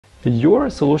You're a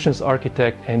solutions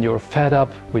architect and you're fed up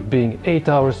with being 8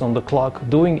 hours on the clock,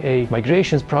 doing a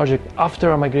migrations project after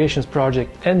a migrations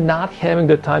project and not having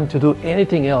the time to do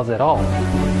anything else at all.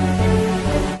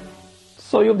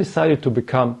 So you've decided to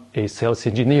become a sales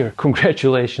engineer.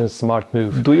 Congratulations, smart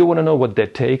move. Do you want to know what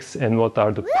that takes and what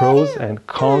are the pros and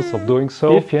cons of doing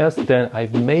so? If yes, then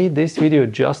I've made this video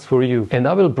just for you, and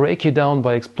I will break it down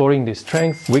by exploring the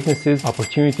strengths, weaknesses,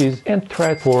 opportunities, and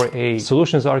threats for a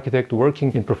solutions architect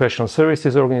working in professional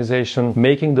services organization,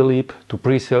 making the leap to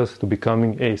pre-sales to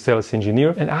becoming a sales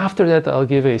engineer. And after that, I'll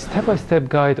give a step-by-step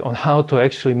guide on how to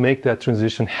actually make that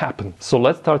transition happen. So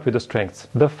let's start with the strengths.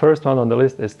 The first one on the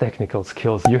list is technical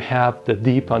skills. You have the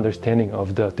deep understanding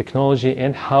of the technology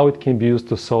and how it can be used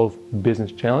to solve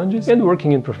business challenges. And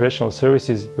working in professional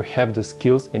services, you have the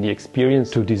skills and the experience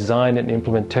to design and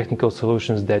implement technical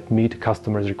solutions that meet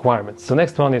customers' requirements. The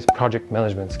next one is project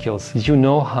management skills. You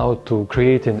know how to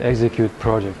create and execute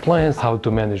project plans, how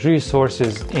to manage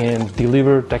resources, and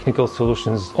deliver technical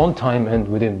solutions on time and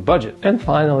within budget. And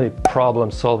finally,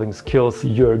 problem-solving skills.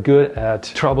 You're good at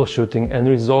troubleshooting and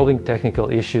resolving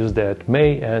technical issues that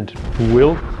may and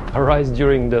will arise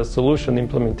during the solution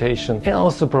implementation, and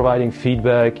also providing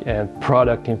feedback and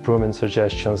product improvement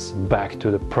suggestions back to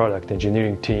the product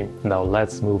engineering team. Now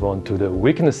let's move on to the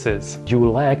weaknesses. You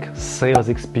lack sales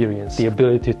experience, the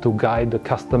ability to guide the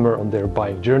customer on their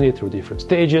buying journey through different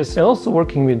stages, and also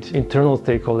working with internal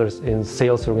stakeholders in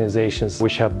sales organizations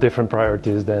which have different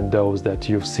priorities than those that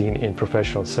you've seen in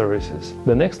professional services.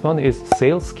 The next one is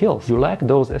sales skills. You lack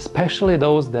those, especially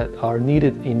those that are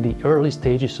needed in the early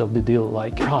stages of the deal,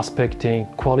 like prospecting,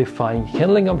 qualifying,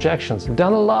 handling objections. You've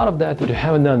done a lot of that, but you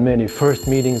haven't done many first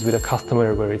meetings with a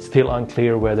customer where it's still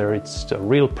unclear whether it's a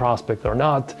real prospect or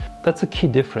not. That's a key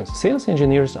difference. Sales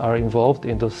engineers are involved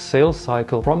in the sales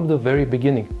cycle from the very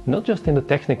beginning, not just in the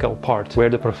technical part where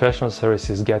the professional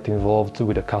services get involved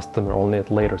with the customer only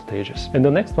at later stages. And the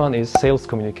next one is sales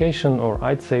communication, or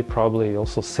I'd say probably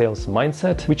also sales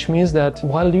mindset, which means that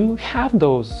while you have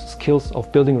those skills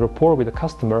of building rapport with the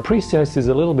customer, pre-sales is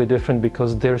a little bit different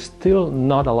because there's still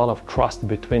not a lot of trust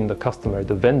between the customer and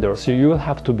the vendor. So you will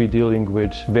have to be dealing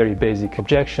with very basic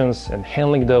objections and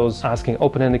handling those, asking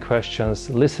open-ended questions,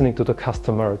 listening to the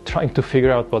customer, trying to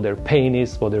figure out what their pain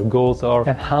is, what their goals are,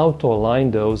 and how to align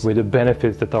those with the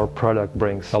benefits that our product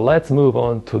brings. So let's move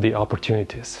on to the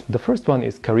opportunities. The first one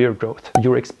is career growth.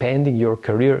 You're expanding your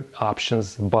career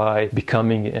options by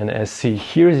becoming an SC.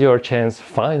 Here's your chance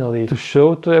finally to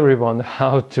show to everyone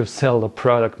how to sell the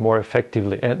product more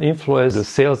effectively and influence the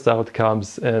sales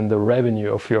outcomes and the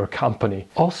revenue of your company.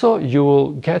 Also, you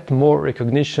will get more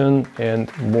recognition and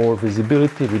more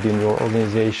visibility within your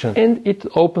organization, and it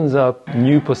opens up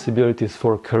new possibilities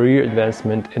for career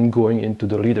advancement and going into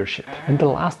the leadership. And the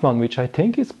last one, which I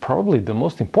think is probably the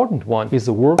most important one, is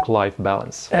a work-life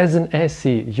balance. As an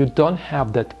SE, you don't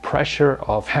have that pressure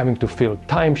of having to fill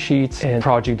timesheets and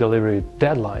project delivery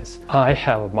deadlines. I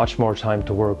have much more time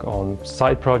to work on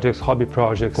side projects, hobby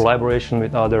projects, collaboration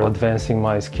with others, advancing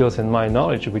my skills and my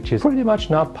knowledge, which is pretty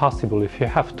much not possible if you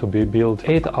have to be billed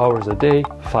 8 hours a day,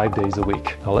 5 days a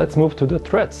week. Now let's move to the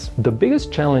threats. The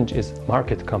biggest challenge is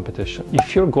market competition.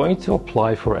 If you're going to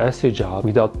apply for SE job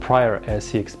without prior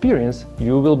SE experience,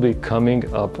 you will be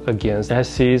coming up against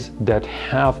SEs that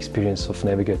have experience of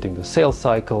navigating the sales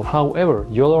cycle. However,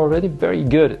 you're already very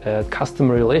good at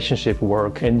customer relationship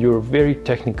work, and you're very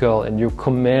technical, and you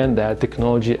command that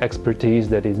technology expertise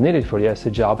that is needed for the SE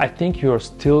job. I think you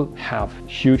still have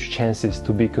huge chances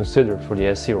to be considered for the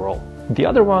SE role. The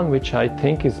other one, which I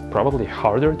think is probably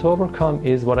harder to overcome,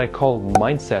 is what I call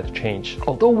mindset change.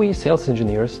 Although we sales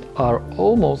engineers are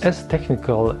almost as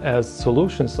technical as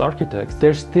solutions architects,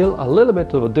 there's still a little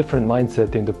bit of a different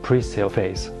mindset in the pre-sale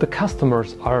phase. The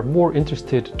customers are more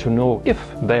interested to know if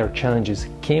their challenges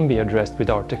can be addressed with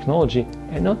our technology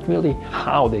and not really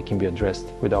how they can be addressed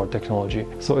with our technology.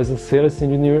 So as a sales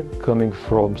engineer coming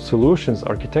from solutions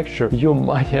architecture, you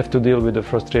might have to deal with the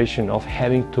frustration of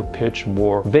having to pitch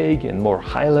more vague and more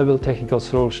high-level technical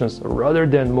solutions rather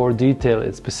than more detailed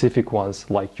and specific ones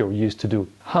like you're used to do.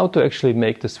 How to actually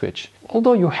make the switch.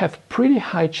 Although you have pretty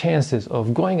high chances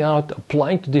of going out,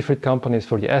 applying to different companies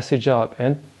for the SE job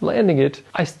and landing it,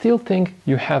 I still think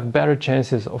you have better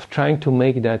chances of trying to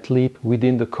make that leap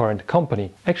within the current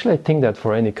company. Actually, I think that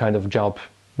for any kind of job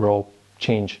role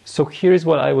change. So here's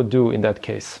what I would do in that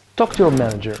case. Talk to your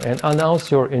manager and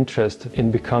announce your interest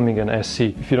in becoming an SC.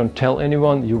 If you don't tell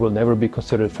anyone, you will never be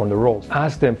considered for the role.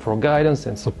 Ask them for guidance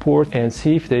and support and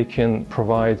see if they can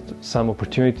provide some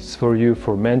opportunities for you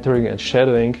for mentoring and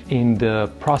shadowing in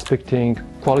the prospecting,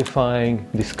 qualifying,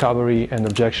 discovery, and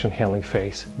objection handling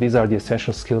phase. These are the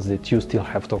essential skills that you still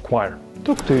have to acquire.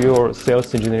 Talk to your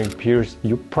sales engineering peers.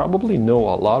 You probably know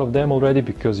a lot of them already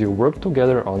because you work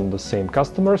together on the same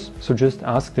customers, so just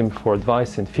ask them for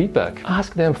advice and feedback.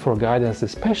 Ask them for guidance,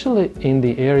 especially in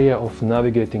the area of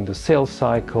navigating the sales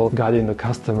cycle, guiding the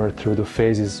customer through the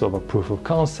phases of a proof of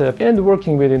concept, and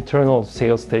working with internal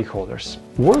sales stakeholders.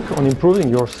 Work on improving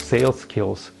your sales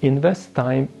skills. Invest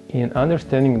time in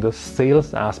understanding the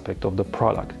sales aspect of the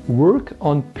product. Work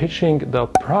on pitching the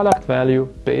product value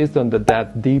based on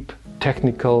that deep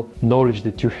technical knowledge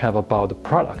that you have about the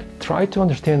product. Try to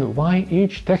understand why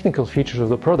each technical feature of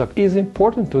the product is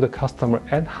important to the customer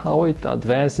and how it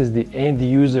advances the end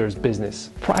user's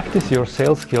business. Practice your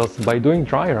sales skills by doing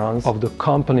dry runs of the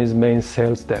company's main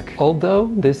sales deck. Although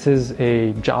this is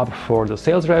a job for the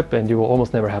sales rep and you will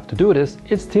almost never have to do this,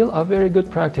 it's still a very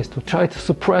good practice to try to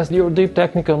suppress your deep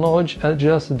technical knowledge and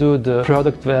just do the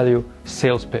product value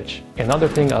sales pitch. Another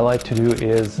thing I like to do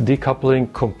is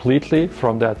decoupling completely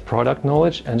from that product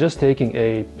knowledge and just taking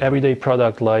a everyday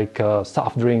product like a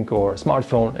soft drink or a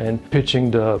smartphone and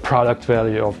pitching the product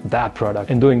value of that product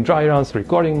and doing dry runs,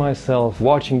 recording myself,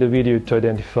 watching the video to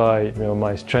identify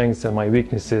my strengths and my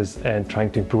weaknesses and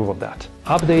trying to improve on that.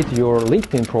 Update your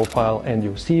LinkedIn profile and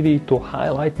your CV to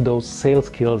highlight those sales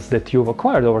skills that you've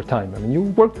acquired over time. I mean,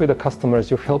 you've worked with the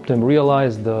customers, you've helped them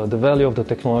realize the value of the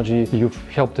technology, you've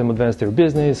helped them advance their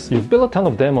business, you've built a ton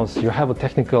of demos, you have a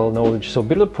technical knowledge, so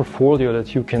build a portfolio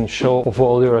that you can show of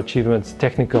all your achievements,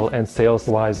 technical and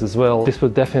sales-wise as well. This will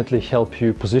definitely help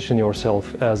you position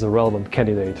yourself as a relevant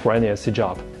candidate for any SE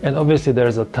job. And obviously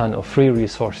there's a ton of free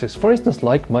resources, for instance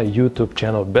like my YouTube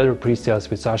channel Better Presales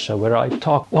with Sasha, where I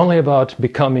talk only about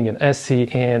becoming an SE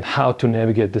and how to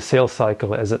navigate the sales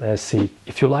cycle as an SE.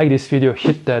 If you like this video,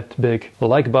 hit that big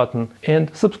like button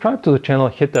and subscribe to the channel,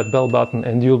 hit that bell button,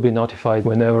 and you'll be notified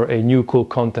whenever a new cool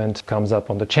content comes up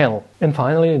on the channel. And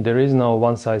finally, there is no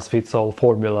one-size-fits-all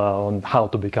formula on how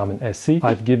to become an SE.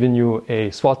 I've given you a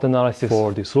SWOT analysis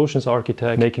for the solutions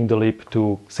architect, making the leap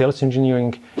to sales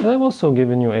engineering, and I've also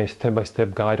given you a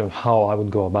step-by-step guide on how I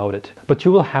would go about it. But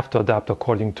you will have to adapt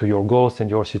according to your goals and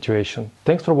your situation.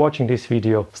 Thanks for watching this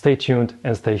video. Stay tuned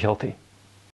and stay healthy.